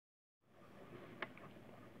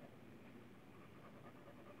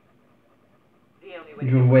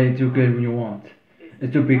The way to get what you want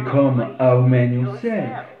is to become a woman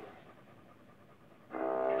yourself.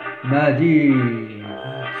 My dear,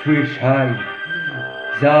 sweet child,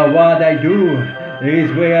 so what I do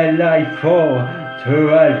is where I lie for to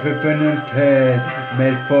help repentant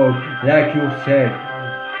male folk like yourself.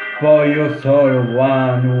 For your soul,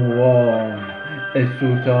 one who won is to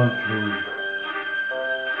turn true.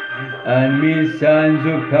 And me signs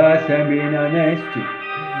of past and being honesty.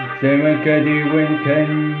 Say when can you when can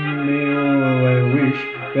me wish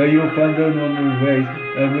that you find the normal ways.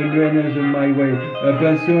 I've been runners on my way. I've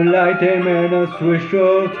done so light and man a swish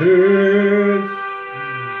of tears.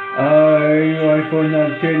 I for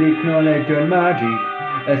not can acknowledge the magic.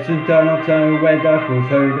 As soon as I'm wet I was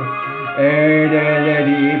heard. And the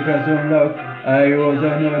lady present luck. I was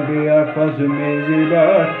not be a for the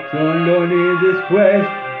miserable. So lonely in this quest.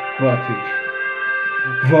 But it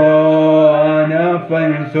for an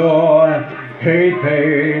orphan soul, hate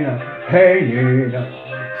pain, hate need.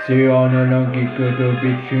 See on a long kick to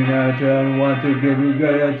bitch in a turn, want to get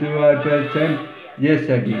together to help attempt. Yes,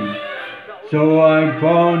 I did. So I'm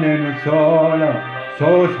born in a soul,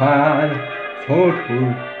 so sad, so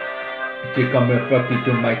true. C'est comme un fuck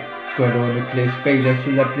to my corona clay space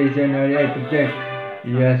sur la plaisir and everything.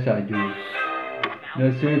 Yes, I do.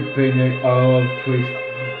 The same pain of twist.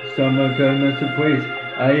 Summer goodness to praise.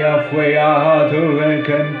 I halfway a heart to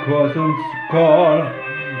welcome cross and call.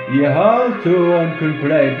 Ye house to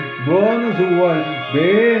uncomplain. Born as a world,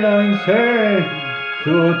 being unseen.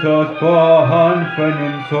 To toss for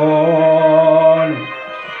and soul.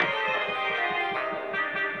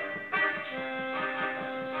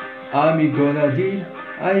 I'm gonna deal.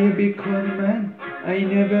 I be called man. I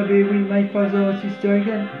never be with my father or sister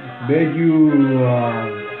again. But you are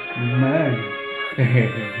man.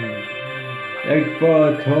 Like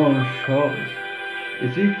 4 ton shows.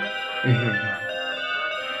 Is it?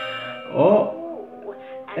 Oh,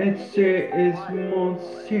 it's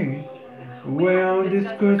Monsieur. Where on this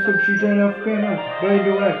curse oxygen of payment. By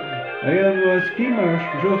the way, I am no schemer,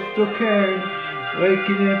 just okay.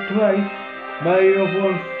 Waking up twice. My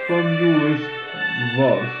one from you is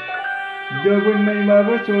voice. The women my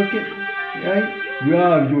voice okay. Right?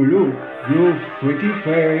 Yeah, you look, you pretty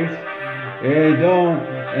face. Et donc,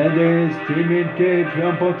 underestimated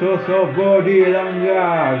importance of body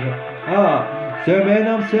language. Ah, semaine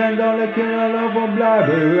ancienne dans laquelle on va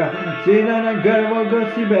blabber. C'est dans la gueule, on va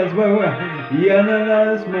gossip as well. Y'en a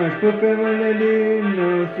la smash, peux faire les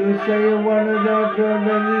lignes. Ce say one of the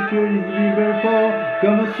problems is really for.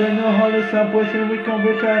 Comme c'est no hall, sans poisson, we can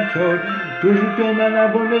be cancelled. Toujours comme un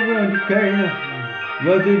avant le vent du cane.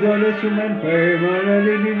 Was it all a human pain? My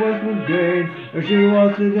lady was with gain. She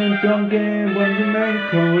was in some game when the man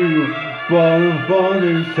called you. Born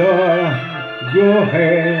in soul. Go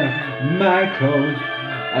ahead, my clothes.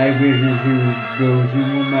 I wish you go to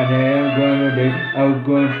my hair. Gonna be out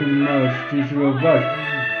going too much to show rush.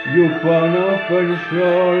 You fall off for the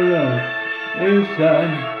shoulder.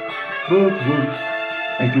 Inside, but wood.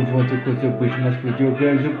 And you want to cause a witness with your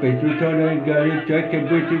girls who pay to tolerate garlic, jack, and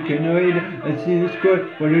British canoid, and see the squad,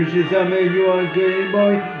 for the shizame, you are gay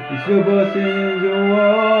boy, it's the boss in the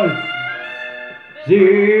wall.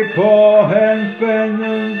 The poor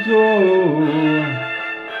and soul.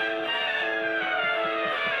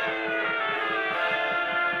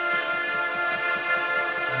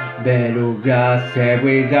 Beluga,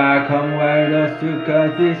 seguida, come where the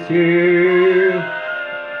sukkah this year.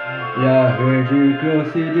 La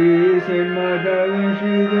religiosité, c'est ma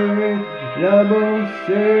danger, la bonne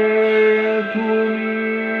c'est tout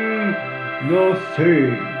no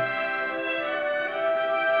c'est.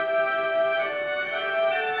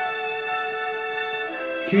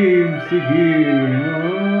 Kim Sigil,